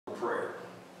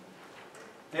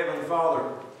Heavenly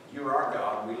Father, you are our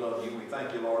God. We love you. We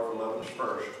thank you, Lord, for loving us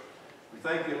first. We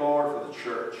thank you, Lord, for the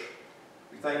church.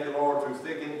 We thank you, Lord, through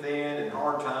thick and thin and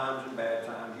hard times and bad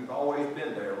times. You've always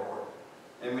been there, Lord.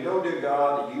 And we know, dear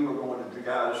God, that you are going to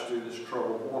guide us through this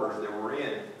troubled waters that we're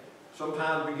in.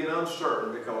 Sometimes we get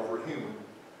uncertain because we're human.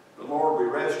 But Lord, we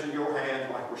rest in your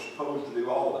hands like we're supposed to do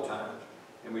all the time.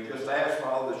 And we just ask,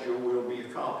 Father, that your will be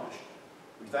accomplished.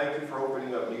 We thank you for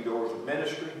opening up new doors of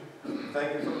ministry. We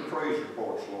thank you for the praise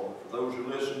reports, Lord, for those who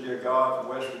listen, dear God,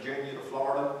 from West Virginia to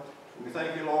Florida. And we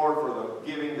thank you, Lord, for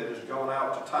the giving that has gone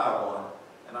out to Taiwan.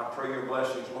 And I pray your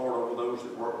blessings, Lord, over those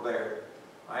that work there.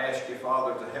 I ask you,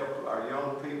 Father, to help our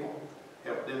young people,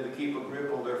 help them to keep a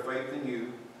grip on their faith in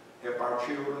you, help our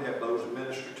children, help those that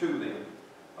minister to them.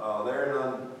 They're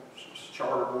in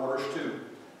uncharted waters too,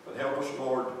 but help us,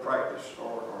 Lord, to practice,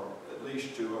 or at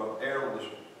least to err on the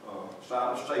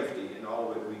side of safety in all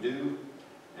that we do.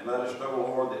 And let us know,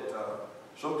 Lord, that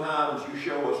sometimes you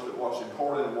show us that what's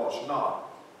important and what's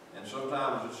not. And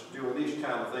sometimes it's doing these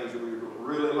kind of things that we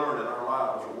really learn in our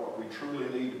lives, or what we truly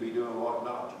need to be doing and what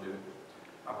not to do.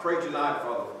 I pray tonight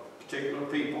for the particular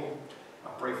people. I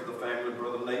pray for the family of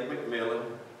Brother Nate McMillan.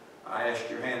 I ask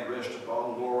your hand to rest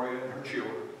upon Gloria and her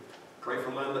children. Pray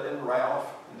for Linda and Ralph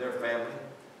and their family.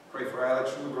 Pray for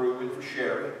Alex McGrew and for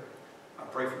Sherry. I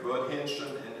pray for Bud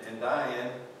Henson and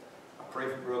Diane. I pray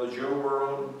for Brother Joe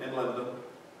World and Linda.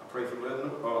 I pray for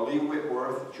Lee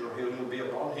Whitworth, that your healing will be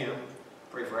upon him.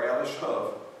 Pray for Alice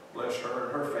Huff. Bless her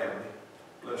and her family.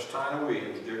 Bless Tina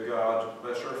Williams, dear God.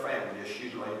 Bless her family as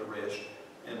she's laid to rest.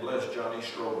 And bless Johnny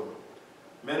Strobel.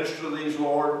 Minister to these,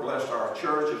 Lord. Bless our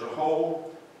church as a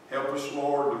whole. Help us,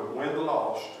 Lord, to win the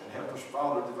lost. And help us,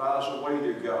 Father, devise a way,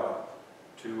 dear God,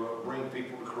 to bring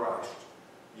people to Christ.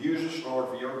 Use us, Lord,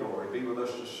 for your glory. Be with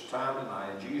us this time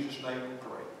tonight. In Jesus' name we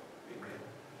pray. Amen.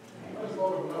 I just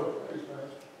wanted to know, please,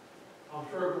 Pastor. I'm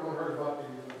sure everyone heard about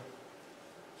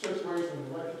the situation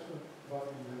in Lexington,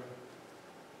 about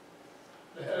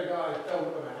they had a guy held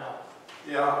up in a house.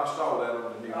 Yeah, I saw that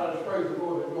on the news. I just praise the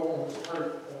Lord that no one was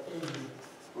hurt or injured.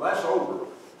 Well, that's over.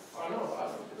 I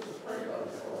know. This is crazy.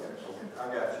 I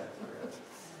got you.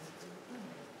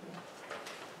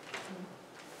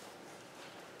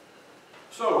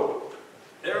 So,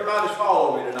 everybody's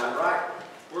following me tonight, right?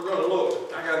 We're going to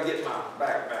look. I got to get my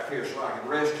back here so I can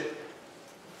rest it.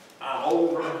 I'm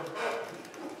older.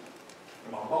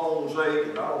 My bones ache,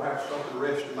 and I don't have something to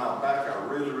rest in my back. I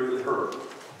really, really hurt.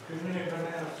 Too many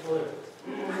banana splits.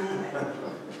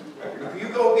 If you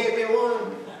go get me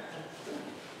one,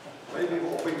 maybe it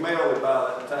won't be melted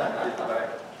by the time I get back.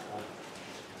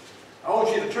 I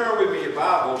want you to turn with me in your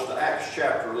Bibles to Acts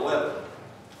chapter 11.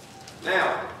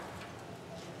 Now,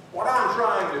 what I'm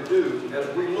trying to do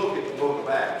as we look at the book of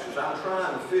Acts is I'm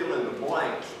trying to fill in the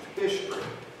blanks of history.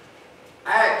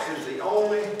 Acts is the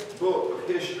only book of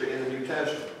history in the New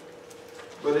Testament,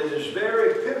 but it is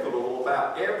very pivotal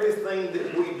about everything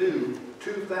that we do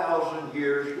 2,000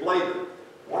 years later.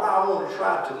 What I want to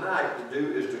try tonight to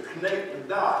do is to connect the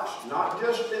dots, not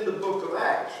just in the book of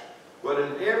Acts, but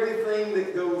in everything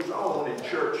that goes on in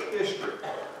church history.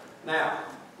 Now,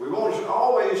 we want to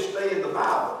always stay in the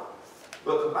Bible,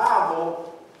 but the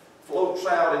Bible floats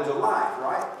out into life,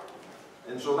 right?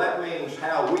 And so that means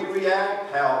how we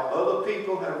react, how other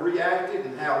people have reacted,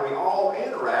 and how we all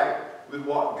interact with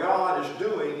what God is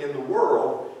doing in the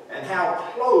world, and how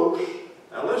close,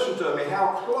 now listen to me,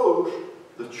 how close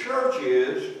the church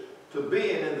is to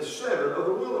being in the center of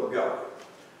the will of God.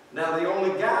 Now the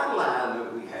only guideline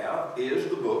that we have is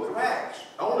the book of Acts.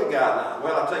 Only guideline.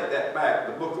 Well, I take that back.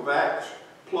 The book of Acts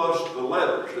plus the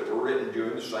letters that were written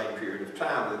during the same period of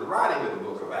time, the writing of the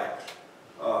book of Acts.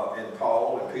 In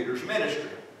Paul and Peter's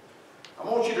ministry. I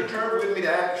want you to turn with me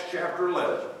to Acts chapter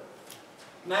 11.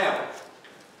 Now,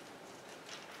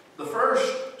 the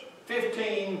first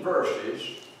 15 verses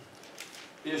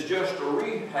is just a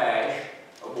rehash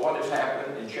of what has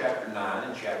happened in chapter 9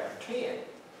 and chapter 10.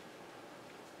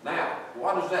 Now,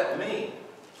 what does that mean?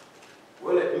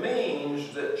 Well, it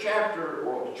means that chapters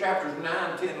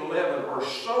 9, 10, 11 are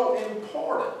so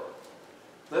important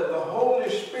that the Holy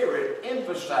Spirit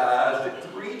emphasized it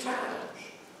 3 times.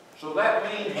 So that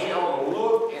means he ought to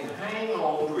look and hang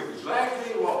on to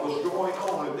exactly what was going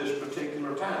on at this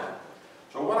particular time.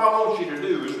 So what I want you to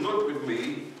do is look with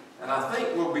me, and I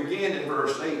think we'll begin in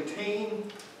verse 18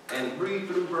 and read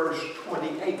through verse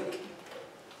 28.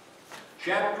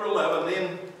 Chapter 11,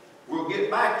 then we'll get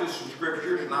back to some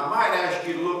scriptures, and I might ask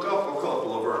you to look up a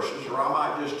couple of verses, or I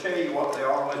might just tell you what they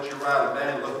are and let you write them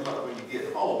down and look them up when you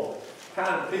get home.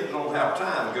 Kind of depends on how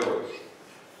time goes.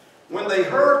 When they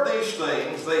heard these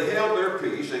things, they held their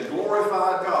peace and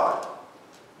glorified God.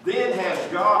 Then has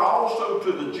God also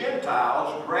to the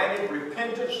Gentiles granted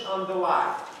repentance unto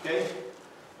life. Okay?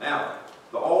 Now,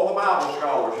 all the Bible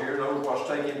scholars here know what's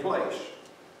taking place.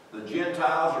 The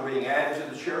Gentiles are being added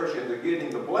to the church, and they're getting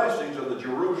the blessings of the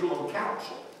Jerusalem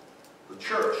Council. The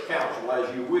church council,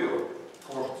 as you will. Of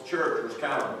course, the church was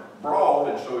kind of broad,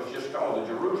 and so it's just called the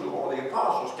Jerusalem or the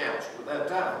Apostles' Council at that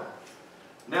time.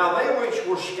 Now they which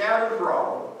were scattered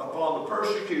abroad upon the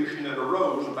persecution that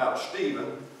arose about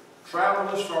Stephen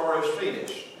traveled as far as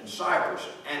Phoenix and Cyprus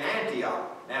and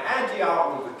Antioch. Now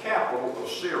Antioch was the capital of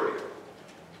Syria,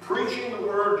 preaching the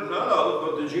word to none other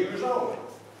but the Jews only.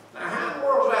 Now how in the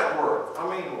world does that work?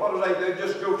 I mean, what do they do?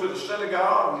 Just go to the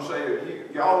synagogue and say,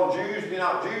 y'all Jews, if you're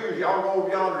not Jews, y'all go over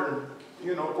yonder and,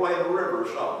 you know, play in the river or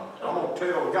something. I'm going to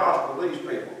tell the gospel to these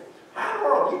people. How in the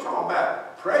world are you talking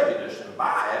about prejudice and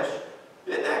bias?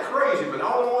 Isn't that crazy? But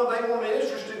the only one they weren't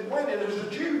interested in winning is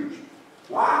the Jews.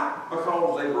 Why?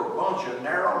 Because they were a bunch of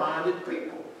narrow-minded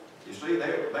people. You see,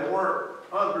 they weren't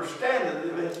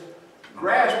understanding,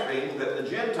 grasping that the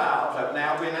Gentiles have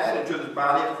now been added to the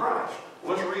body of Christ.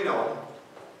 Let's read on.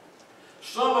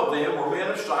 Some of them were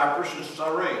men of Cyprus and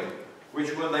Cyrene,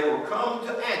 which when they were come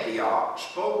to Antioch,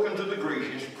 spoke unto the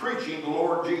Grecians, preaching the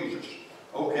Lord Jesus.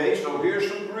 Okay, so here's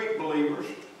some Greek believers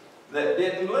that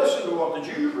didn't listen to what the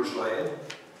Jews were saying.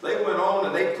 They went on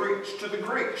and they preached to the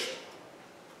Greeks,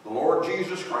 the Lord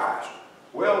Jesus Christ.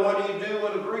 Well, what do you do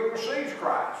when a Greek receives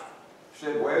Christ? He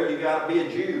said, well, you got to be a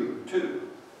Jew too.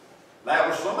 That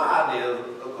was some idea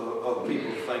of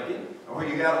people's thinking. Or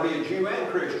you got to be a Jew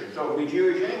and Christian, so be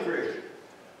Jewish and Christian.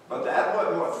 But that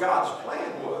wasn't what God's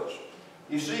plan was.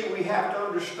 You see, we have to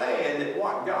understand that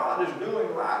what God is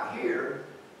doing right here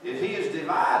is He is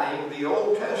dividing the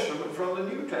Old Testament from the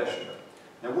New Testament.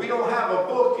 Now, we don't have a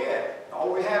book yet.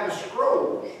 All we have is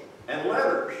scrolls and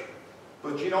letters.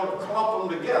 But you don't clump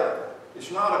them together.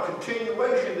 It's not a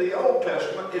continuation of the Old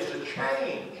Testament. It's a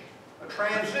change, a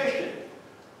transition.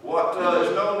 What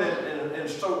is known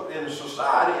in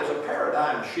society as a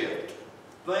paradigm shift.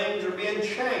 Things are being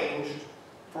changed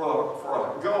for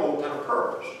a goal and a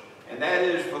purpose. And that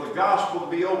is for the gospel to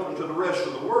be open to the rest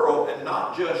of the world and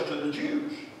not just to the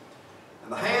Jews.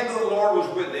 And the hand of the Lord was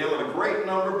with them, and a great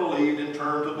number believed and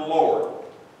turned to the Lord.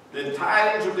 Then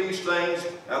tidings of these things,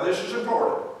 now this is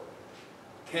important,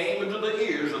 came into the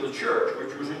ears of the church,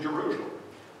 which was in Jerusalem.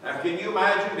 Now can you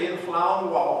imagine being a fly on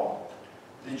the wall?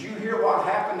 Did you hear what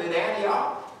happened in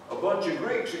Antioch? A bunch of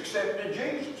Greeks accepted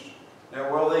Jesus. Now,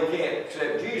 well, they can't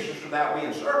accept Jesus without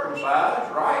being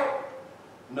circumcised, right?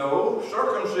 No,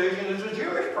 circumcision is a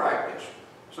Jewish practice.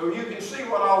 So you can see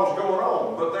what all is going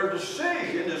on. But their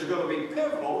decision is going to be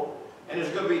pivotal, and it's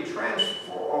going to be a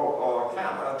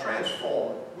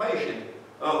transformation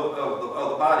of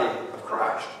the body of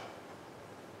Christ.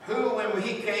 Who, when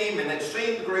he came and had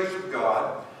seen the grace of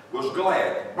God, was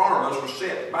glad. Barnabas was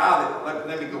sent by the,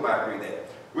 let me go back and read that,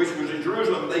 which was in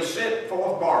Jerusalem. They sent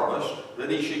forth Barnabas that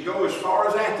he should go as far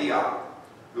as Antioch.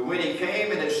 But when he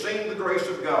came and had seen the grace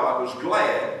of God, was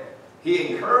glad,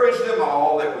 he encouraged them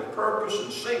all that with purpose and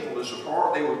singleness of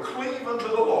heart they would cleave unto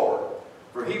the Lord.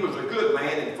 For he was a good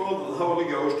man and full of the Holy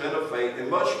Ghost and of faith, and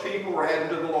much people were added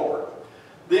to the Lord.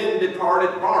 Then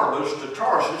departed Barnabas to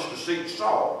Tarsus to seek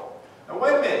Saul. Now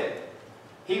wait a minute.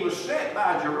 He was sent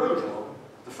by Jerusalem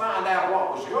to find out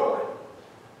what was going.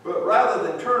 But rather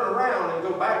than turn around and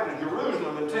go back to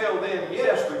Jerusalem and tell them,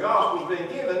 yes, the gospel's been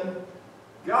given,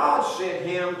 God sent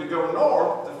him to go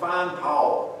north to find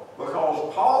Paul.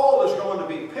 Because Paul is going to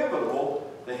be pivotal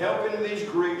to helping these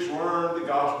Greeks learn the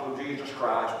gospel of Jesus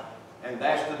Christ. And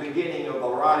that's the beginning of the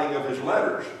writing of his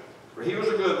letters. For he was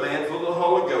a good man, full of the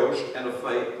Holy Ghost and of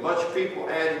faith, much people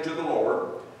added to the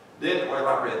Lord. Then, well,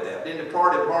 I read that. Then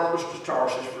departed Barnabas to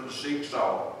Tarsus for to seek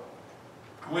Saul.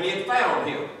 When he had found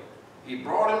him, he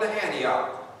brought him to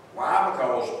Antioch. Why?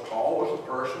 Because Paul was the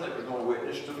person that was going to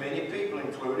witness to many people,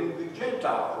 including the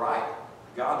Gentiles, right?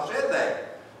 God said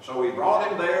that. So he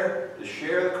brought him there to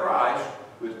share the Christ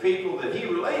with people that he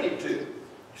related to.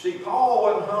 See, Paul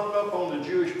wasn't hung up on the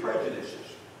Jewish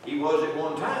prejudices. He was at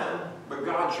one time, but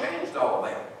God changed all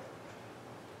that.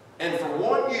 And for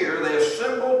 1 year they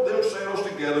assembled themselves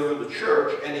together for the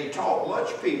church, and he taught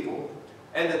much people.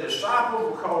 And the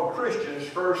disciples were called Christians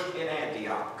first in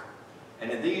Antioch.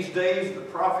 And in these days the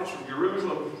prophets from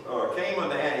Jerusalem came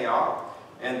unto Antioch,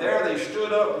 and there they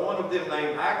stood up, one of them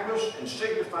named Agabus, and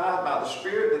signified by the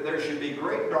Spirit that there should be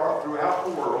great dark throughout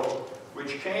the world,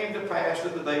 which came to pass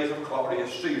in the days of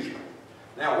Claudius Caesar.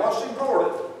 Now what's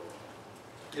important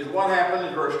is what happened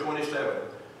in verse 27.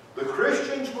 The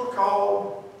Christians were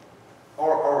called,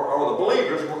 or the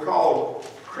believers were called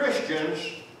Christians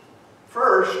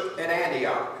first at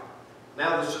Antioch.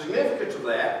 Now the significance of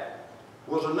that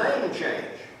was a name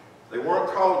change. They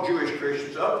weren't called Jewish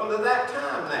Christians up until that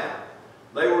time now.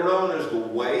 They were known as the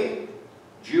Way,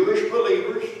 Jewish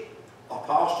believers,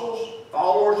 apostles,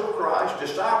 followers of Christ,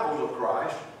 disciples of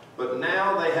Christ, but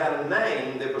now they had a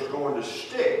name that was going to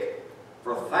stick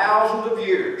for thousands of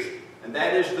years, and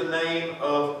that is the name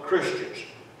of Christians.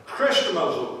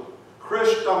 Christomazo.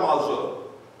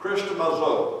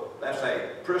 That's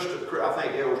I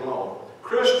think it was long.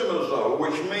 Christomazo,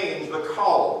 which means the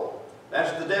called.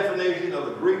 That's the definition of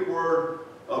the Greek word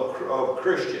of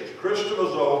Christians.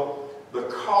 Christomazo, the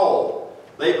called.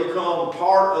 They become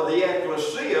part of the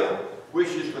ecclesia, which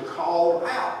is the called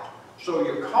out. So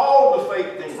you're called to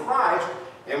faith in Christ,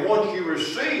 and once you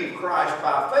receive Christ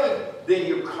by faith, then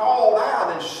you're called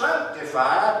out and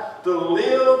sanctified to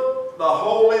live the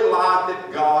holy life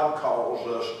that God calls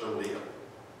us to live.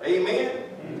 Amen?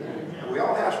 Amen. And we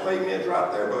all have some amens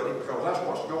right there, buddy, because that's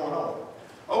what's going on.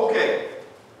 Okay.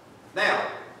 Now,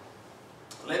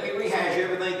 let me rehash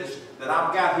everything that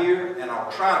I've got here, and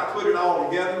I'll try to put it all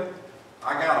together.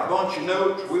 I got a bunch of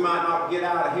notes. We might not get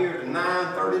out of here to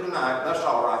 9:30 tonight. That's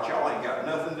all right. Y'all ain't got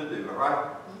nothing to do, all right?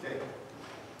 Okay.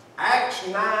 Acts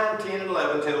 9, 10, and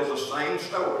 11 tells the same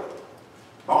story.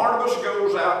 Barnabas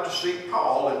goes out to seek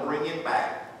Paul and bring him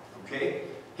back. Okay?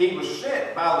 He was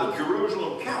sent by the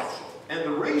Jerusalem council. And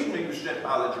the reason he was sent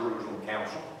by the Jerusalem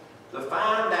council, to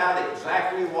find out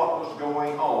exactly what was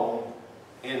going on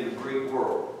in the Greek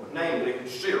world, namely in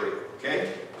Syria.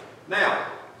 Okay? Now,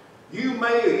 you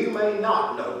may or you may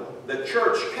not know that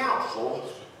church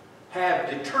councils have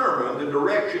determined the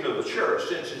direction of the church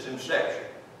since its inception.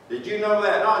 Did you know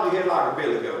that? Nod your head like a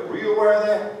billy goat. Were you aware of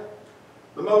that?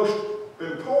 The most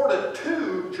important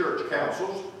two church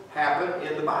councils happen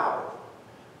in the Bible.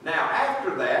 Now,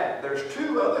 after that, there's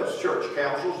two other church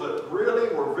councils that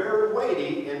really were very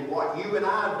weighty in what you and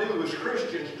I do as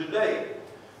Christians today.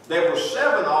 There were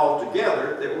 7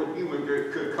 altogether that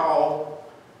you could call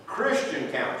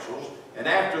Christian councils, and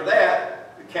after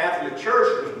that, the Catholic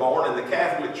Church was born, and the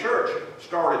Catholic Church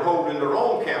started holding their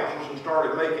own councils and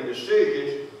started making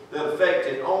decisions that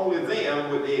affected only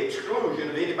them with the exclusion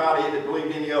of anybody that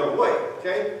believed any other way.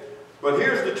 Okay? But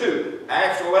here's the two.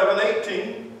 Acts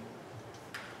 11:18.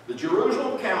 The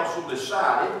Jerusalem Council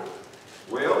decided,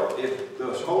 well, if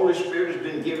the Holy Spirit has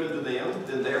been given to them,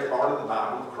 then they're part of the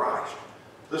body of Christ.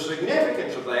 The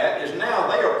significance of that is now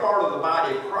they are part of the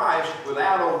body of Christ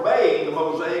without obeying the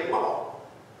Mosaic law.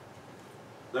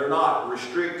 They're not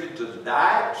restricted to the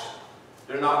diets.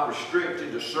 They're not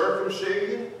restricted to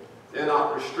circumcision. They're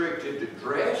not restricted to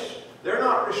dress. They're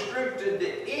not restricted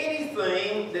to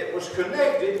anything that was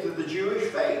connected to the Jewish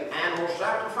faith. Animal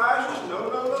sacrifices? No,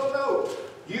 no, no, no.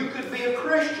 You could be a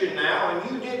Christian now, and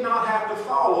you did not have to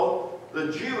follow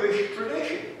the Jewish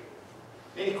tradition.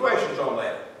 Any questions on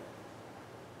that?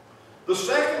 The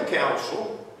second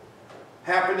council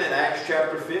happened in Acts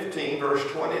chapter 15, verse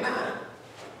 29.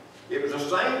 It was the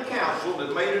same council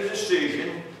that made a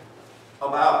decision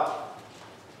about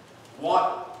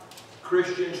what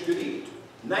Christians could eat.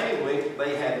 Namely,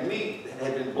 they had meat that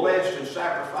had been blessed and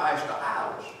sacrificed to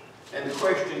idols. And the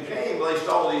question came, they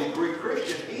saw these Greek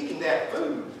Christians eating that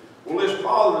food. Well, this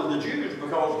bothered the Jews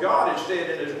because God had said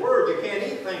in His Word, you can't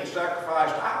eat things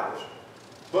sacrificed to idols.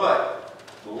 But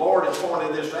the Lord has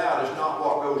pointed this out. It's not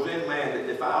what goes in man that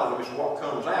defiles them, it's what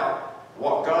comes out.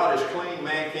 What God has clean,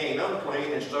 man can't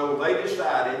unclean. And so they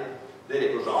decided that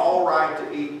it was all right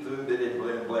to eat food that had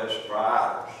been blessed for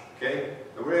idols. Okay?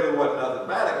 There really wasn't nothing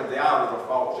about it because the idols were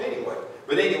false anyway.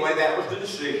 But anyway, that was the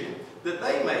decision that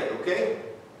they made. Okay?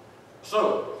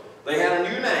 So, they had a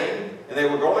new name, and they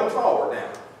were going forward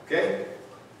now. Okay?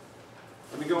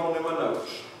 Let me go on in my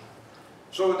notes.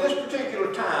 So at this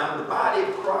particular time, the body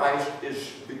of Christ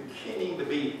is beginning to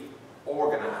be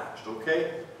organized.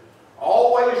 Okay?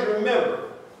 Always remember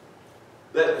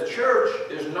that the church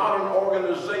is not an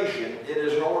organization, it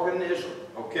is an organism.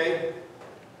 Okay?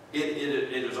 It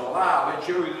is alive. Let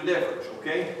me show you the difference.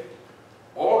 Okay?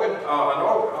 An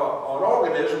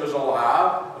organism is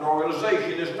alive, an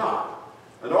organization is not.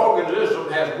 An organism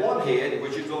has one head,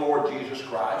 which is the Lord Jesus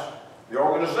Christ. The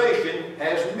organization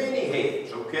has many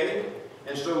heads, okay?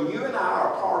 And so you and I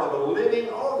are part of a living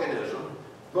organism,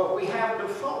 but we have to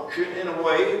function in a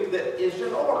way that is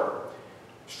in order.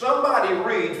 Somebody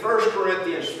read 1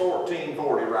 Corinthians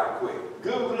 14:40 right quick.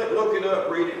 Google it, look it up,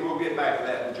 read it, and we'll get back to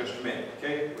that in just a minute,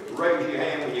 okay? Raise your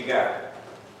hand when you got it.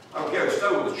 Okay,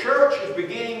 so the church is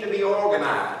beginning to be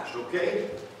organized, okay?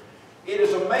 It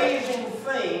is an amazing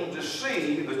thing to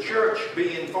see the church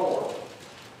being formed.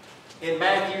 In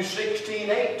Matthew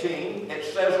 16:18, at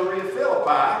Caesarea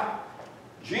Philippi,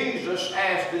 Jesus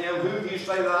asked them, who do you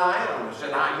say that I am? He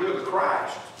said, you're the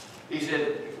Christ. He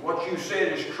said, what you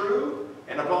said is true,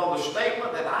 and upon the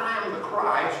statement that I am the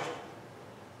Christ,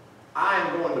 I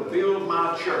am going to build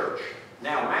my church.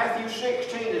 Now, Matthew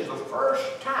 16 is the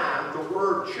first time the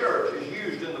word church is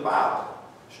used in the Bible.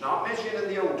 It's not mentioned in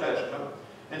the Old Testament.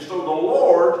 And so the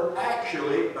Lord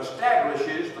actually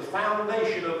establishes the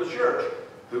foundation of the church.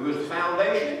 Who is the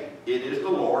foundation? It is the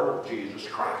Lord Jesus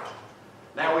Christ.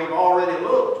 Now, we've already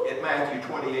looked at Matthew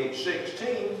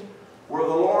 28:16, where the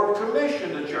Lord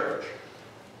commissioned the church.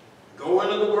 Go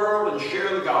into the world and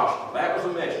share the gospel. That was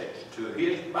the message to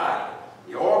his body.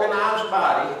 The organized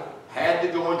body had to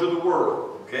go into the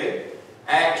world. Okay?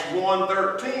 Acts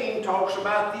 1:13 talks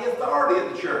about the authority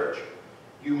of the church.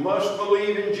 You must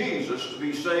believe in Jesus to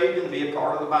be saved and be a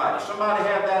part of the body. Somebody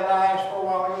have that I asked for a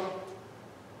while ago?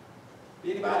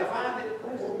 Anybody find it?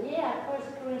 Yeah, 1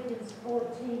 Corinthians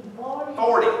 14:40.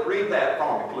 40. Read that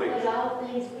for me, please. Let all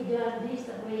things be done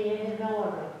decently and in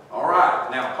order. All right.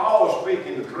 Now, Paul is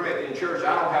speaking to the Corinthian church.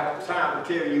 I don't have time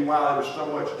to tell you why there was so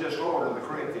much disorder in the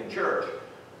Corinthian church.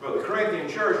 But the Corinthian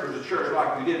church was a church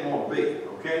like you didn't want to be,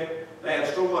 okay? They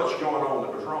had so much going on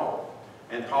that was wrong.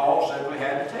 And Paul simply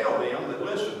had to tell them that,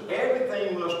 listen,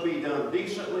 everything must be done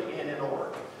decently and in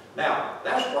order. Now,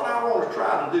 that's what I want to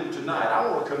try to do tonight. I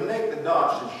want to connect the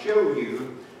dots and show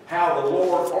you how the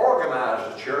Lord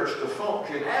organized the church to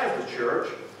function as the church.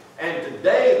 And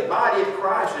today, the body of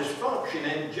Christ is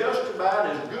functioning just about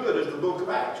as good as the book of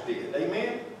Acts did.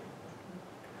 Amen?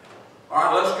 All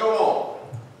right, let's go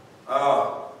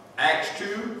on. Acts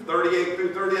 2:38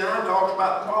 through 39 talks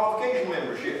about the qualification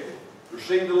membership.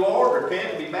 Receive the Lord,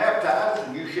 repent, and be baptized,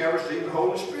 and you shall receive the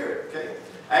Holy Spirit. Okay?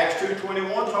 Acts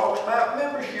 2:21 talks about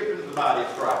membership into the body of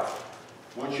Christ.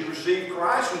 Once you receive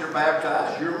Christ and you're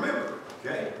baptized, you're a member.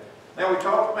 Okay? Now, we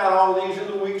talked about all these in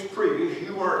the weeks previous.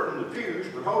 You weren't in the pews,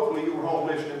 but hopefully you were home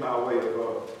listening by way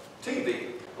of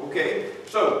TV. Okay?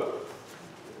 So,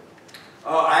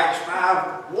 Acts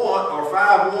 5:1 or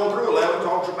 5:1 through 11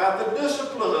 talks about the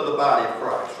discipline of the body of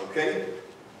Christ. Okay?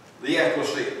 The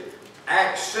ecclesia.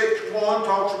 Acts 6:1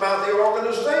 talks about the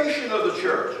organization of the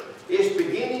church. It's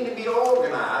beginning to be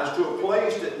organized to a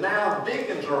place that now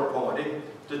deacons are appointed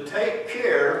to take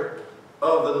care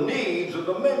of the needs of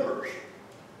the members.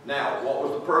 Now, what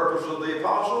was the purpose of the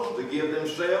apostles? To give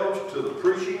themselves to the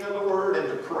preaching of the word and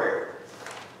to prayer.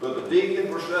 But the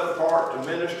deacons were set apart to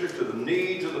minister to the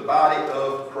needs of the body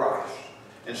of Christ.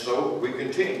 And so we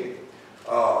continue.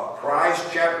 Christ,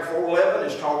 chapter 4:11,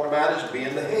 is talked about as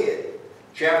being the head.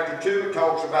 Chapter 2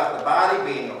 talks about the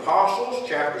body being apostles.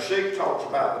 Chapter 6 talks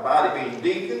about the body being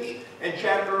deacons. And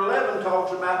chapter 11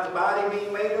 talks about the body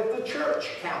being made of the church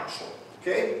council.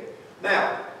 Okay?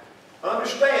 Now,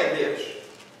 understand this.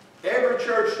 Every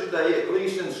church today, at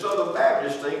least in Southern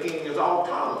Baptist thinking, is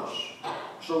autonomous.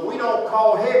 So we don't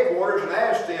call headquarters and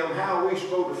ask them how we're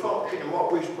supposed to function and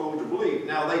what we're supposed to believe.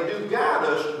 Now, they do guide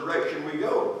us in the direction we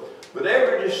go. But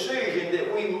every decision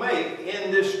that we make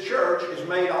in this church is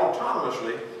made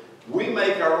autonomously. We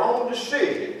make our own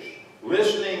decisions,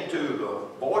 listening to the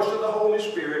voice of the Holy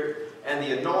Spirit and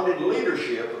the anointed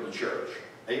leadership of the church.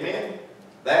 Amen?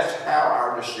 That's how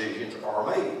our decisions are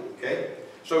made. Okay?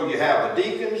 So you have the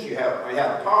deacons, you have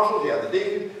apostles, you have the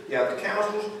deacons, you have the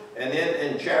councils, and then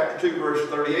in chapter 2, verse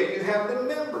 38, you have the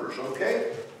members.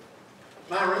 Okay?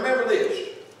 Now remember this.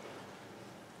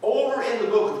 Over in the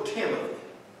book of Timothy,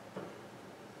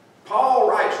 Paul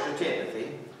writes to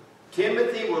Timothy.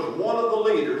 Timothy was one of the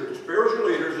leaders, the spiritual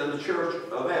leaders in the church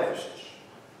of Ephesus.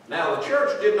 Now, the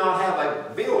church did not have a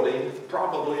building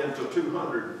probably until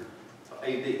 200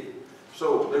 AD.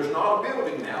 So there's not a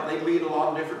building now. They meet a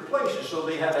lot of different places, so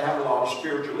they had to have a lot of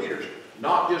spiritual leaders.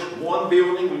 Not just one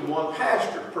building with one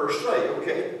pastor per se,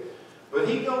 okay? But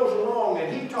he goes along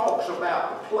and he talks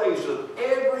about the place of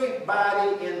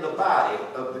everybody in the body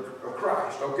of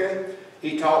Christ, okay?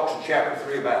 He talks in chapter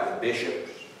 3 about the bishops.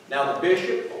 Now, the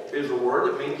bishop is a word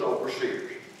that means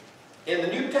overseers. In the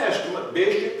New Testament,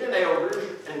 bishops and elders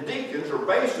and deacons are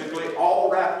basically all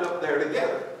wrapped up there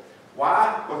together.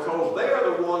 Why? Because they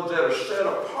are the ones that are set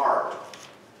apart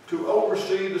to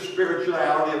oversee the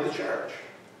spirituality of the church.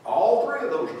 All three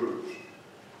of those groups.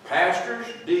 Pastors,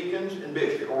 deacons, and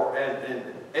bishops,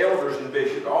 and elders and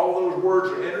bishops, all those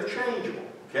words are interchangeable,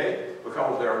 okay?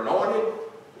 Because they're anointed,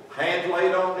 hands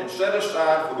laid on, and set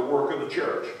aside for the work of the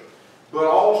church. But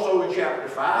also in chapter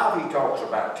 5, he talks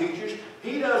about teachers.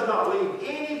 He does not leave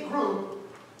any group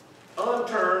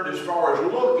unturned as far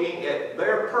as looking at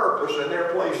their purpose and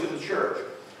their place in the church.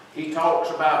 He talks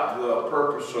about the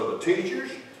purpose of the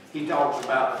teachers. He talks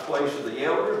about the place of the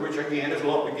elders, which again is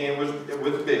lumped again with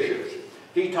the bishops.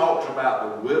 He talks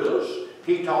about the widows.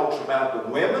 He talks about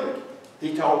the women.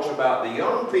 He talks about the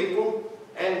young people.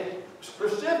 And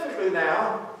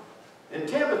now, in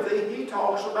Timothy, he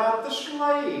talks about the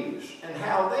slaves and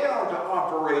how they are to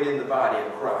operate in the body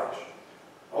of Christ.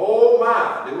 Oh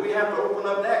my, do we have to open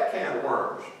up that can of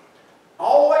worms?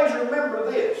 Always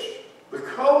remember this. The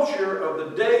culture of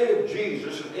the day of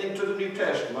Jesus and into the New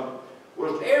Testament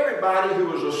was everybody who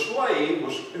was a slave,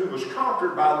 who was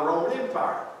conquered by the Roman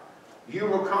Empire. You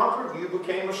were conquered, you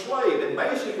became a slave. And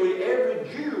basically every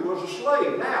Jew was a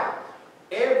slave. Now,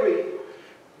 every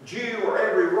Jew or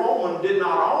every Roman did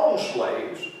not own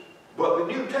slaves, but the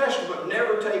New Testament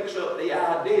never takes up the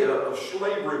idea of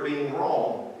slavery being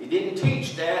wrong. It didn't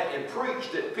teach that. It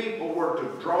preached that people were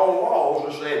to draw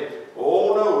laws and say,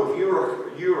 oh no, if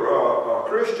you're a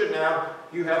Christian now,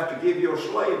 you have to give your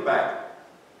slave back.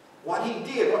 What he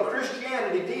did, what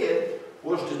Christianity did,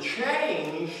 was to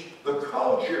change the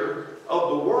culture of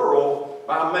the world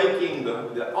by making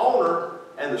the owner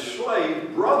and the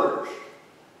slave brothers.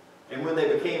 And when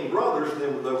they became brothers,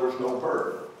 then there was no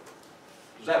burden.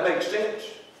 Does that make sense?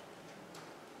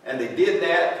 And they did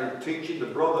that through teaching the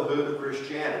brotherhood of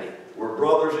Christianity. We're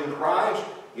brothers in Christ.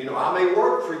 You know, I may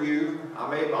work for you, I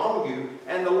may own you,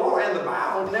 and the Lord and the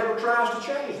Bible never tries to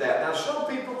change that. Now, some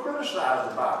people criticize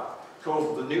the Bible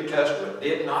because the New Testament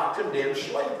did not condemn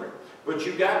slavery. But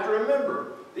you got to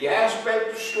remember, the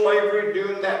aspect of slavery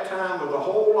during that time was a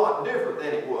whole lot different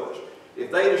than it was.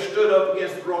 If they'd have stood up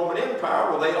against the Roman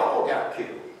Empire, well, they'd all got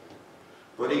killed.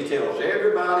 But he tells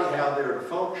everybody how they're to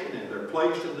function and they're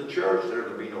placed in the church. There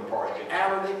to be no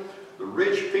partiality. The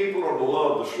rich people are to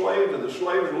love the slaves and the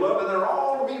slaves are to love, and they're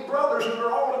all to be brothers and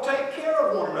they're all to take care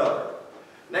of one another.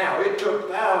 Now, it took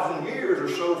 1,000 years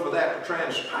or so for that to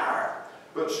transpire.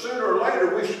 But sooner or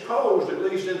later, we supposed, at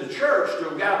least in the church, to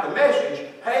have got the message,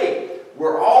 hey,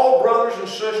 we're all brothers and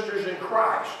sisters in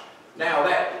Christ. Now,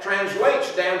 that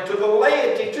translates down to the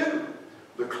laity, too.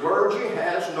 The clergy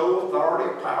has no authority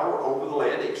or power over the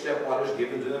laity except what is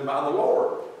given to them by the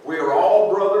Lord. We are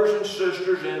all brothers and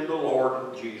sisters in the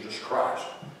Lord Jesus Christ.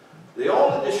 The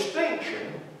only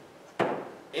distinction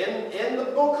in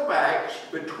the book of Acts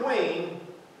between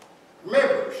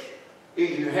members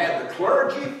is you had the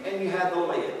clergy and you had the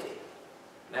laity.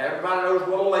 Now everybody knows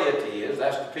what a laity is.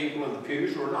 That's the people in the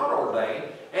pews who are not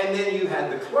ordained. And then you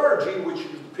had the clergy, which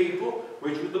was the people,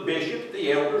 which was the bishops,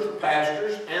 the elders, the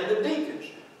pastors, and the deacons.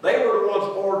 They were the ones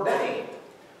ordained.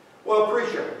 Well,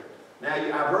 preacher, now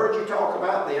I've heard you talk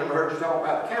about them, I've heard you talk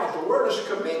about the council. Where does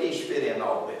committees fit in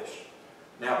all this?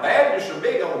 Now, Baptists are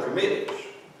big on committees.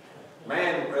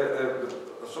 Man,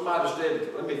 somebody said,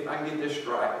 I can get this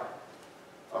straight.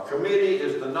 A committee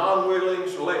is the non-willing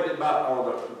selected by,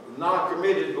 or the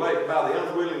non-committed selected by the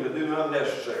unwilling to do the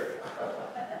unnecessary.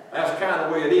 That's kind of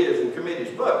the way it is in committees.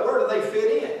 But where do they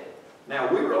fit in?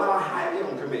 Now, we rely highly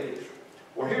on committees.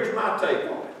 Well, here's my take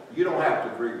on it. You don't have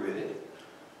to agree with it.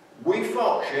 We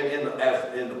function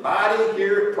in the body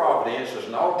here at Providence as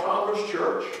an autonomous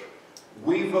church.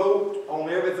 We vote on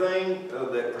everything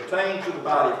that pertains to the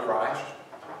body of Christ.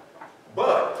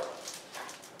 But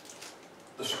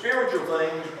the spiritual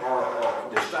things are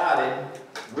decided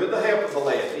with the help of the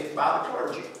laity by the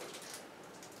clergy.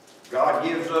 God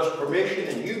gives us permission,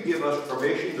 and you give us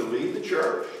permission to lead the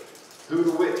church, who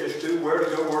to witness to, where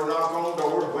to go, where to knock on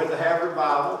doors, when to have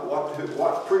revival,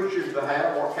 what preachers to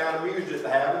have, what kind of music to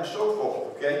have, and so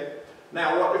forth, okay?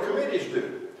 Now, what do committees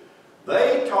do?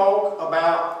 They talk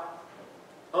about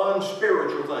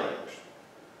unspiritual things.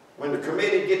 When the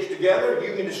committee gets together,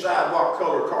 you can decide what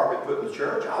color carpet to put in the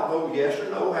church. I'll vote yes or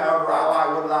no, however I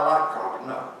like, whether I like carpet or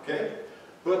not, okay?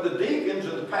 But the deacons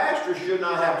and the pastors should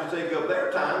not have to take up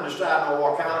their time deciding on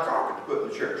what kind of carpet to put in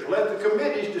the church. Let the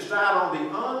committees decide on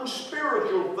the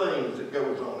unspiritual things that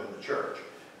goes on in the church.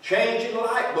 Changing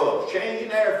light bulbs,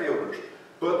 changing air filters.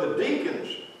 But the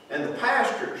deacons and the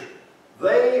pastors,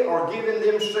 they are giving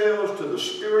themselves to the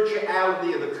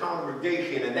spirituality of the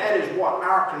congregation, and that is what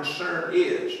our concern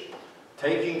is.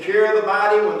 Taking care of the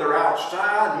body when they're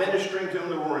outside, ministering to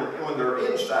them when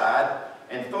they're inside,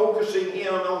 and focusing in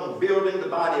on building the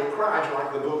body of Christ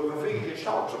like the book of Ephesians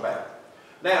talks about.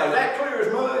 Now, is that clear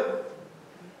as mud?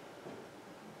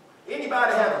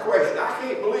 Anybody have a question? I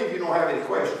can't believe you don't have any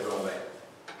questions on that.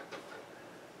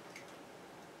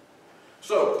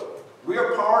 So, we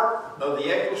are part of the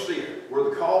ecclesia. We're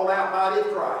the called out body of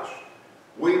Christ.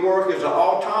 We work as an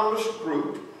autonomous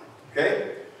group,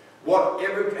 okay?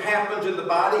 Whatever happens in the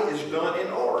body is done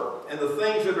in order. And the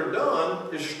things that are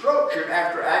done is structured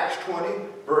after Acts 20,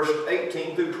 verse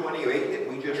 18 through 28 that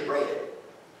we just read.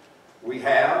 We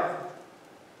have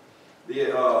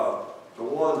the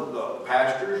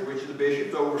pastors, which are the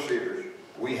bishops, overseers.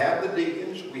 We have the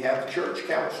deacons. We have the church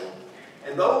council.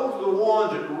 And those are the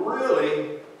ones that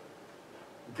really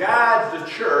guides the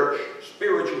church,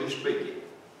 spiritually speaking.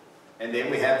 And then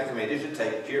we have the committees that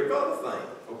take care of other things.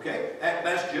 Okay?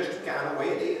 That's just the kind of way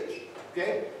it is.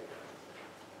 Okay?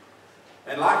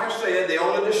 And like I said, the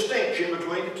only distinction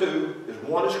between the two is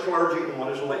one is clergy and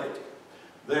one is laity.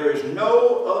 There is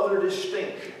no other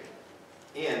distinction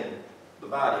in the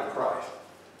body of Christ.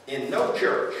 In no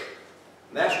church.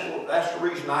 And that's the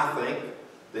reason I think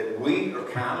that we are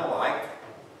kind of like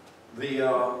the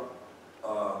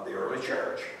early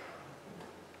church.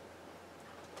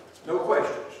 No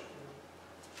questions.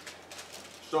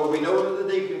 So we know that the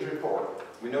deacons are important.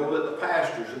 We know that the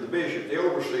pastors and the bishops, the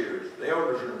overseers, the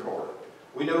elders are important.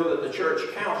 We know that the church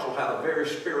council has a very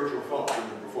spiritual function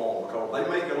to perform because they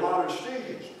make a lot of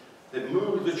decisions that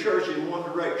move the church in one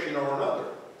direction or another.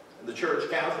 And the church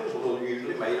council is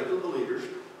usually made up of the leaders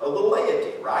of the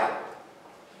laity, right?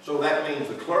 So that means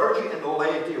the clergy and the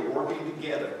laity are working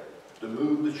together to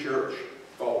move the church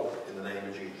forward in the name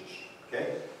of Jesus.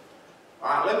 Okay? All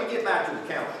right, let me get back to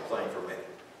the council thing for a minute.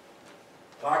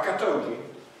 Like I told you,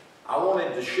 I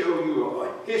wanted to show you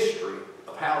a history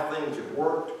of how things have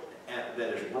worked and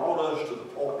that has brought us to the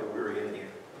point that we're in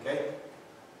here. Okay?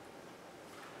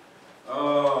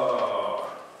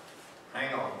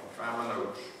 Hang on, find my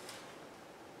notes.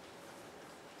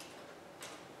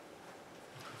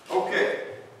 Okay.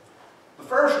 The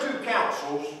first two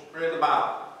councils are in the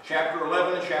Bible, chapter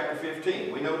 11 and chapter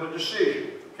 15. We know the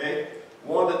decision. Okay?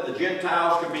 One, that the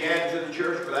Gentiles could be added to the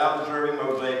church without observing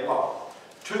Mosaic law.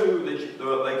 Two,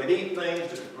 that they could eat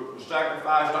things that were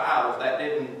sacrificed to idols. That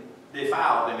didn't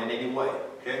defile them in any way.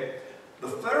 Okay? The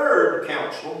third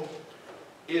council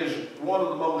is one of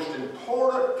the most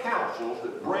important councils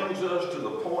that brings us to the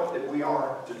point that we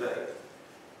are today.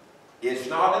 It's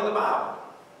not in the Bible.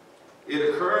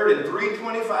 It occurred in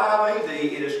 325 AD.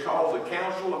 It is called the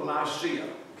Council of Nicaea.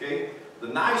 Okay? The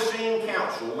Nicene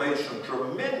Council made some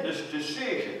tremendous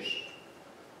decisions,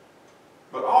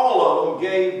 but all of them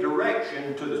gave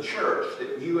direction to the church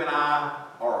that you and I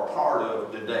are a part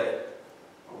of today.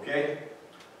 Okay?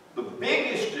 The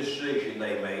biggest decision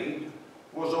they made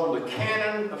was on the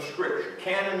canon of Scripture.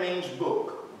 Canon means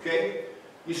book. Okay?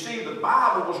 You see, the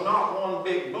Bible was not one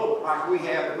big book like we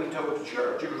have that we took to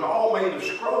church. It was all made of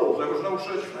scrolls. There was no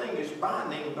such thing as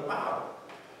binding the Bible.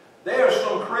 There are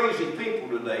some crazy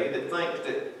people today that think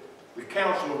that the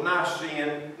Council of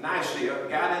Nicaea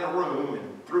got in a room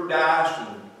and threw dice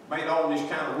and made all these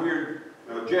kind of weird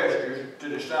gestures to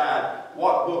decide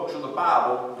what books of the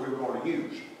Bible we were going to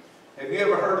use. Have you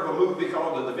ever heard of a movie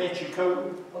called The Da Vinci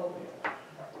Code? Oh, yeah.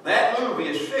 That movie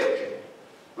is fiction,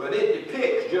 but it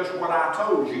depicts just what I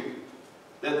told you,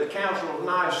 that the Council of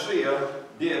Nicaea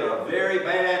did a very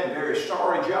bad and very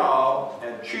sorry job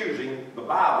at choosing the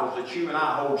Bibles that you and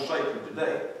I hold sacred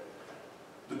today.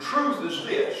 The truth is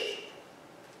this.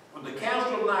 When the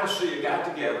Council of Nicaea got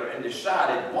together and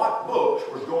decided what books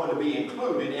was going to be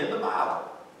included in the Bible,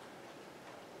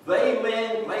 they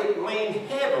leaned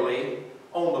heavily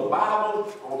on the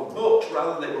Bible, or the books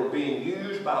rather, that were being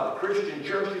used by the Christian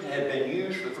churches and had been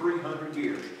used for 300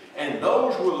 years. And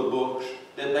those were the books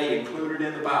that they included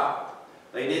in the Bible.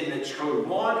 They didn't exclude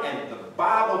one, and the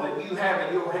Bible that you have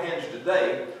in your hands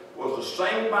today was the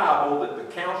same Bible that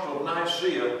the Council of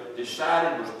Nicaea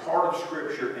decided was part of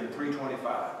Scripture in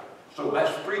 325. So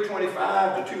that's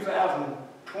 325 to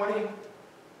 2020,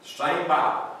 same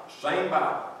Bible, same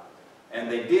Bible. And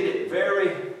they did it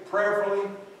very prayerfully,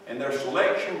 and their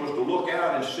selection was to look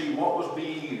out and see what was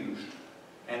being used.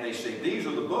 And they said, these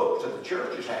are the books that the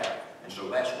churches have. And so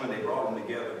that's when they brought them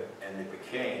together, and it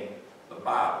became the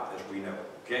Bible as we know it.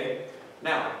 Okay?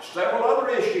 Now, several other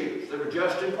issues that are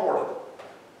just important,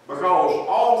 because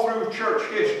all through church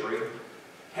history,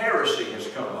 heresy has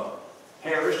come up.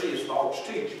 Heresy is false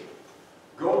teaching.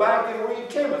 Go back and read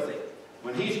Timothy.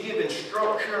 When he's giving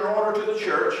structure and order to the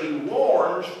church, he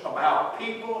warns about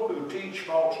people who teach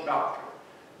false doctrine.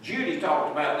 Judy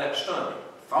talked about that Sunday.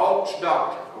 False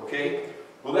doctrine, okay?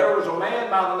 Well, there was a man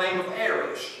by the name of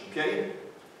Arius, okay?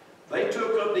 They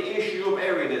took up the issue of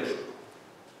Arianism.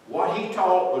 What he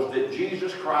taught was that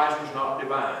Jesus Christ was not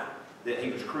divine, that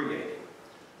he was created.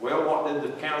 Well, what did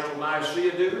the Council of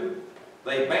Nicaea do?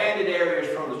 They banned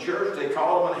Arius from the church. They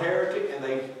called him a heretic, and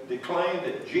they declaimed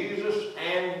that Jesus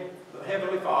and the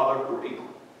Heavenly Father were equal.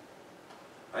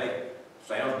 Hey,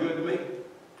 sounds good to me.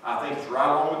 I think it's right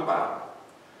along with the Bible.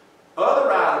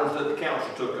 Other items that the council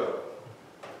took up.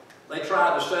 They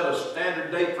tried to set a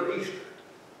standard date for Easter.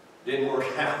 Didn't work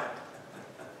out.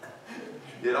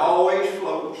 It always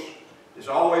floats. It's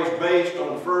always based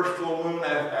on the first full moon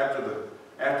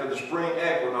after the spring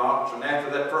equinox, and after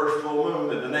that first full moon,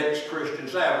 then the next Christian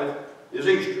Sabbath is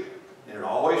Easter. And It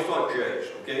always fluctuates,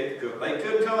 okay? Because they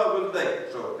couldn't come up with a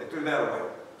date, so they threw that away.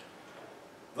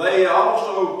 They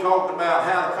also talked about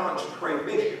how to consecrate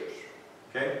bishops,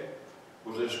 okay?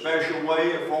 Was it a special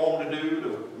way for them to do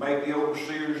to make the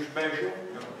overseers special?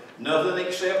 Nothing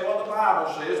except what the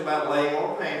Bible says about laying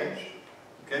on of hands,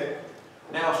 okay?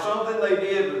 Now, something they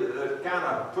did that kind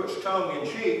of puts tongue in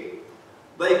cheek,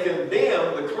 they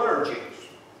condemned the clergy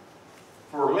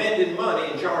for lending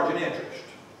money and charging interest.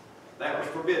 That was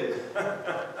forbidden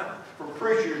for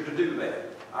preachers to do that.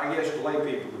 I guess the lay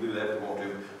people could do that if they want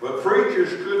to, but preachers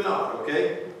could not,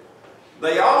 okay?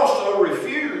 They also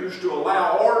refused to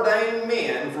allow ordained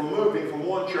men from moving from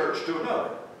one church to another.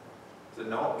 They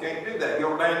said, no, can't do that. You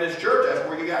ordain this church, that's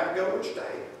where you got to go and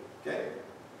stay, okay?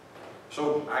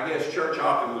 So I guess church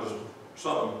hopping was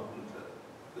something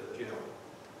that you know.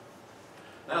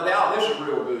 Now, this is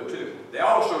real good too. They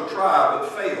also tried but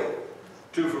failed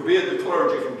to forbid the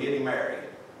clergy from getting married.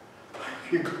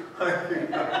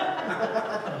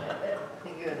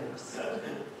 Goodness.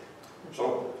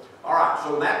 So, all right.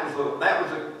 So that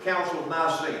was the Council of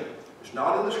Nicaea. It's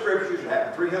not in the Scriptures. It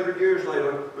happened 300 years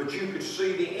later, but you could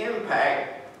see the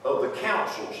impact of the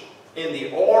councils in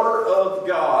the order of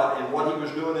God and what He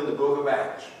was doing in the book of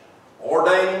Acts,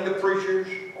 ordaining the preachers,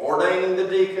 ordaining the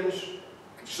deacons,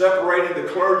 separating the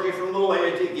clergy from the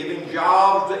laity, giving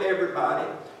jobs to everybody,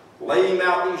 laying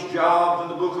out these jobs in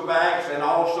the book of Acts and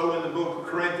also in the book of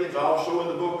Corinthians, also in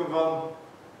the book of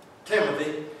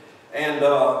Timothy, and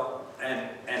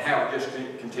how it just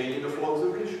continued to flow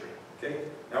through history. Okay.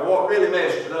 Now, what really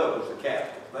messed it up was the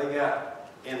Catholics. They got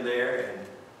in there, and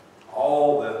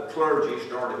all the clergy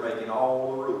started making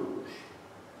all the rules,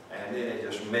 and then it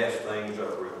just messed things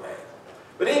up real bad.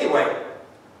 But anyway,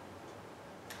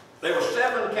 there were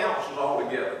 7 councils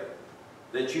altogether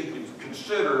that you could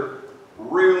consider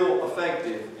real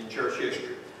effective in church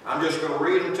history. I'm just going to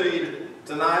read them to you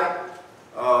tonight.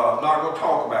 I'm not going to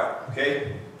talk about them,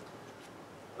 okay?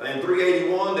 In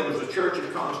 381, there was the Church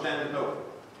of Constantinople.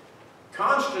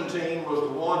 Constantine was the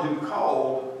one who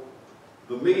called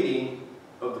the meeting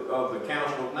of the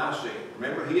Council of Nicaea.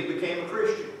 Remember, he had become a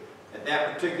Christian. At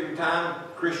that particular time,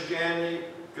 Christianity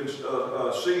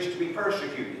ceased to be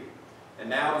persecuted. And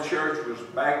now the church was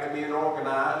back to being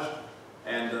organized,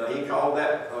 and he called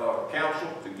that council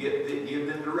to give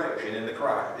them direction in the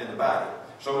body.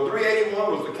 So in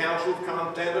 381 was the Council of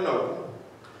Constantinople.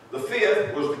 The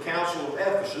 5th was the Council of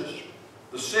Ephesus.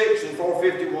 The 6th in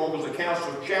 451 was the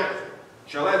Council of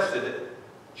Chalcedon,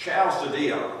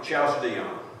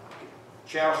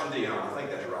 I think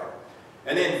that's right.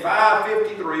 And then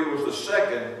 553 was the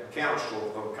 2nd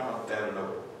Council of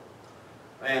Constantinople.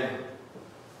 And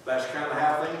that's kind of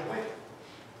how things went.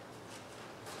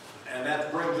 And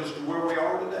that brings us to where we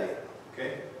are today,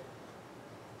 okay?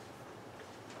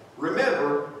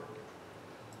 Remember,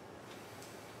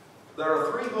 there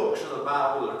are 3 books in the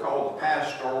Bible that are called the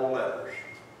pastoral letters.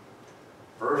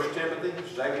 1 Timothy,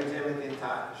 2 Timothy, and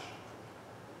Titus.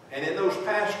 And in those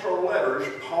pastoral letters,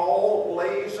 Paul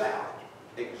lays out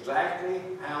exactly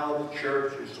how the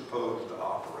church is supposed to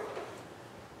operate.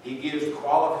 He gives the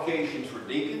qualifications for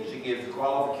deacons. He gives the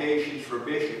qualifications for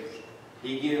bishops.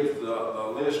 He gives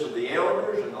the list of the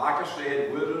elders, and like I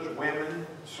said, widows, women,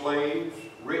 slaves,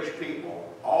 rich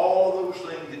people, all of those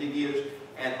things that he gives,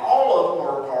 and all of them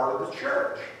are a part of the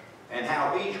church, and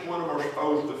how each one of them are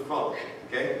supposed to function,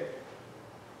 okay?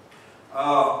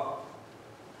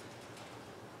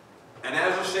 And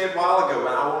as I said a while ago, and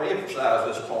I want to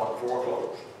emphasize this point before I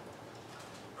close,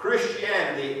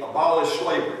 Christianity abolished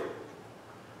slavery,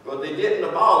 but they didn't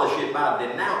abolish it by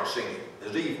denouncing it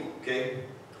as evil, okay?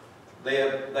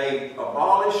 They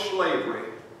abolished slavery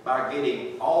by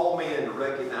getting all men to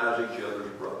recognize each other as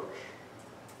brothers.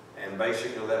 And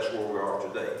basically that's where we are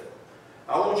today.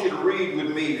 I want you to read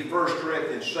with me 1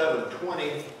 Corinthians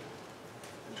 7:20 and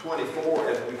 24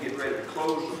 as we get ready to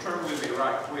close. So turn with me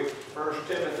right quick. 1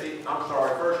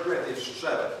 Corinthians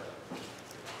 7.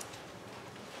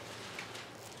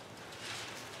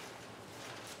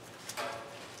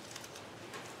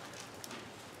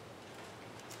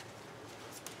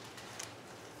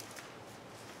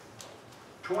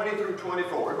 Through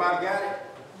 24. Everybody got it?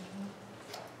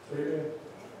 Amen.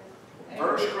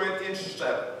 1 Corinthians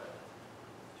 7.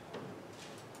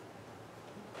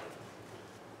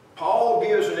 Paul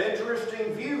gives an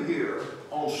interesting view here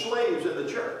on slaves in the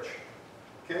church.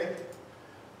 Okay?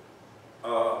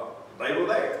 They were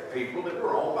there. People that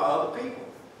were owned by other people.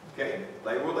 Okay?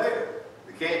 They were there.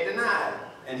 We can't deny it.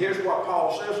 And here's what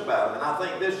Paul says about it. And I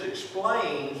think this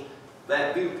explains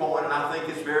that viewpoint, and I think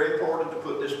it's very important to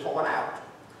put this point out.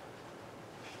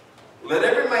 Let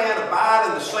every man abide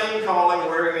in the same calling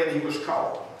wherein he was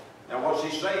called. Now what's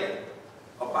he saying?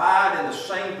 Abide in the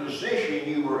same position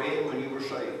you were in when you were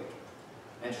saved.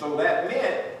 And so that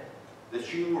meant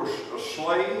that you were a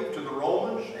slave to the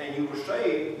Romans and you were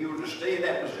saved, you were to stay in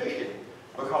that position,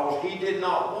 because he did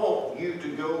not want you to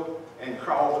go and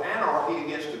cause anarchy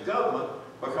against the government,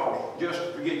 because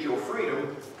just to get your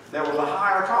freedom, there was a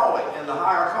higher calling, and the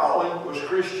higher calling was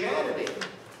Christianity.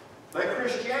 Let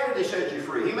Christianity set you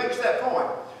free. He makes that point.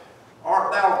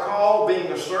 Art thou called, being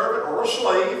a servant or a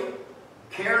slave,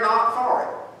 care not for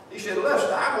it. He said, listen,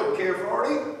 I wouldn't care for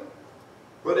it either.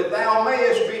 But if thou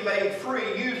mayest be made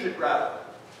free, use it right.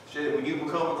 He said, when you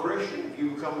become a Christian, if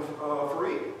you become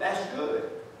free, that's good.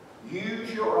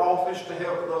 Use your office to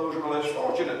help those who are less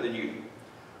fortunate than you.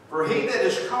 For he that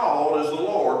is called is the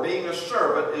Lord, being a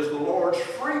servant is the Lord's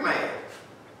free man.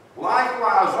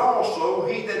 Likewise also,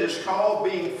 he that is called,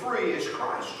 being free, is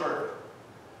Christ's servant.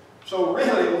 So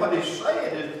really what he's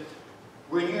saying is,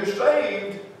 when you're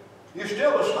saved, you're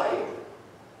still a slave,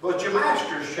 but your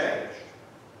master's changed.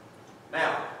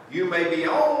 Now, you may be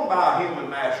owned by a human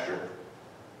master,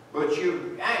 but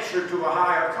you answer to a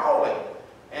higher calling,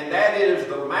 and that is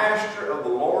the master of the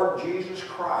Lord Jesus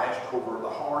Christ over the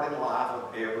heart and life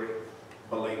of every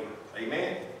believer.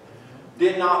 Amen?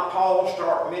 Did not Paul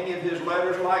start many of his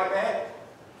letters like that?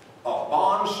 A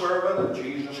bondservant of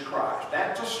Jesus Christ.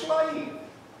 That's a slave.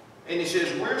 And he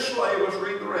says, we're slaves. Let's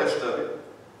read the rest of it.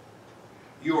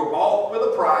 You are bought with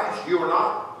a price.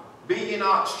 Be ye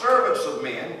not servants of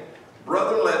men.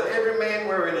 Brethren, let every man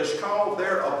wherein is called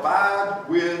there abide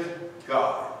with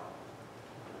God.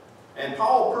 And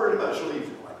Paul pretty much leaves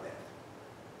it like that.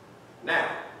 Now,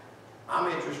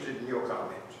 I'm interested in your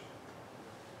comments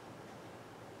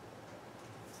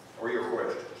or your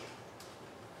questions.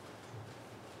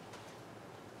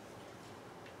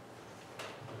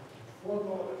 One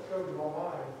thought that comes to my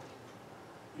mind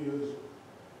is,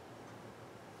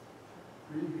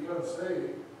 when you become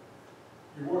saved,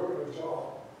 you work at a job,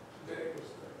 dangerous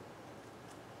thing.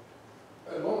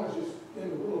 As long as it's in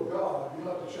the will of God, you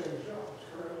don't have to change jobs,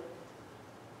 correct?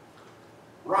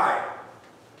 Right.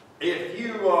 If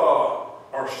you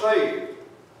are saved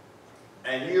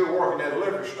and you're working at a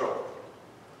liquor store,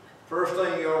 first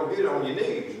thing you're going to get on your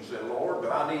knees and say, Lord, do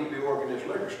I need to be working in this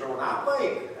liquor store? And I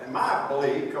think, and my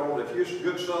belief, because if you're a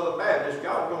good Southern Baptist,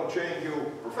 God's going to change your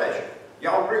profession.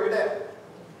 Y'all agree with that?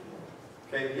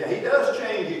 Okay, yeah, he does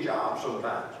change your job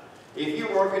sometimes. If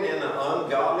you're working in an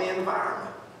ungodly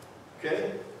environment,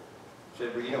 okay?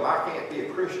 Said, well, you know, I can't be a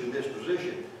Christian in this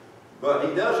position. But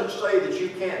he doesn't say that you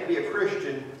can't be a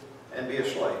Christian and be a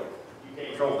slave.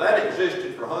 Because that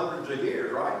existed for hundreds of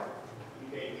years, right?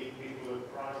 You can't meet people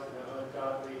with Christ in an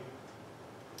ungodly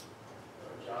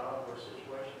job or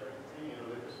situation or anything in a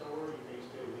liquor store. You can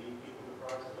still meet people with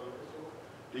Christ in a liquor store.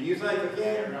 Do you think you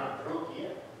They're can? not drunk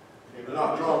yet. They're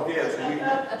not drunk yet,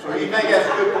 so you think that's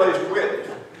a good place to witness.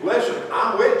 Listen,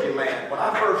 I'm with you, man. When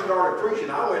I first started preaching,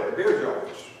 I went to beer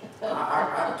joints.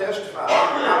 I testified.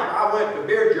 I went to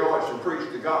beer joints and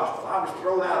preached the gospel. I was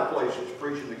thrown out of places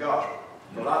preaching the gospel.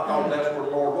 But I thought that's where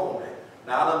the Lord wanted me.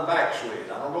 Now I done backslid.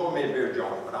 I don't go in a beer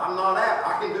joint, but I'm not out.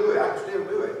 I can do it. I can still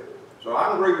do it. So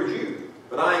I agree with you,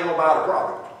 but I ain't gonna buy the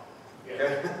product.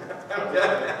 Okay?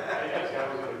 Actually,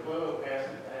 I was at a club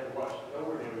passing. I had to watch the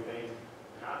door and everything,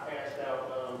 and I passed out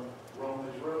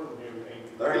Romans Road and everything.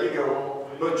 There you go.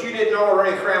 But you didn't order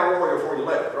any Crown Royal before you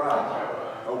left, right?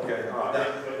 Okay. All right.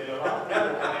 But a lot of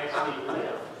people actually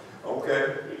left. Okay.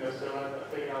 You know, so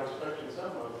I think I was touching some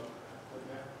of them.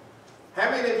 How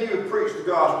many of you have preached the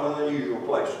gospel in unusual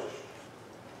places?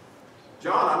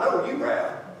 John, I know you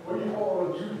have. What do you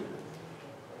call it, usual?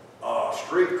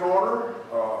 Street corner,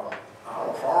 I don't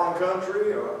know, foreign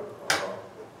country,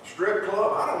 strip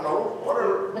club, I don't know,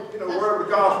 whatever, you know, wherever the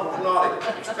gospel is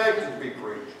not expected to be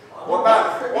preached. What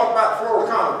about the floor of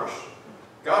Congress?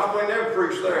 Gospel ain't never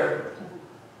preached there.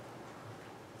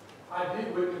 I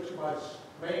did witness to my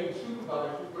main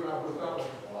supervisor when I was out on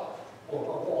the clock, or I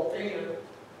walked in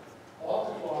off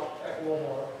the clock at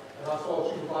Walmart, and I saw a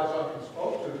supervisor I was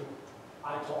supposed to. I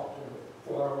talked to him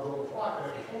before I was on the clock,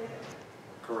 and I told him.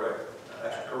 Correct.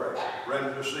 That's correct.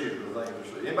 Render to Caesar the things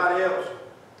to see. Anybody else?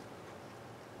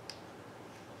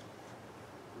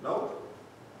 No?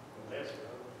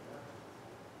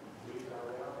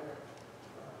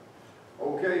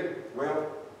 Okay,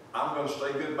 well, I'm going to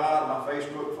say goodbye to my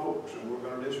Facebook folks, and we're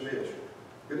going to dismiss.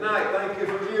 Good night. Thank you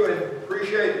for viewing.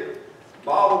 Appreciate it.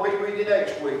 Bob will be with you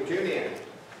next week. Tune in.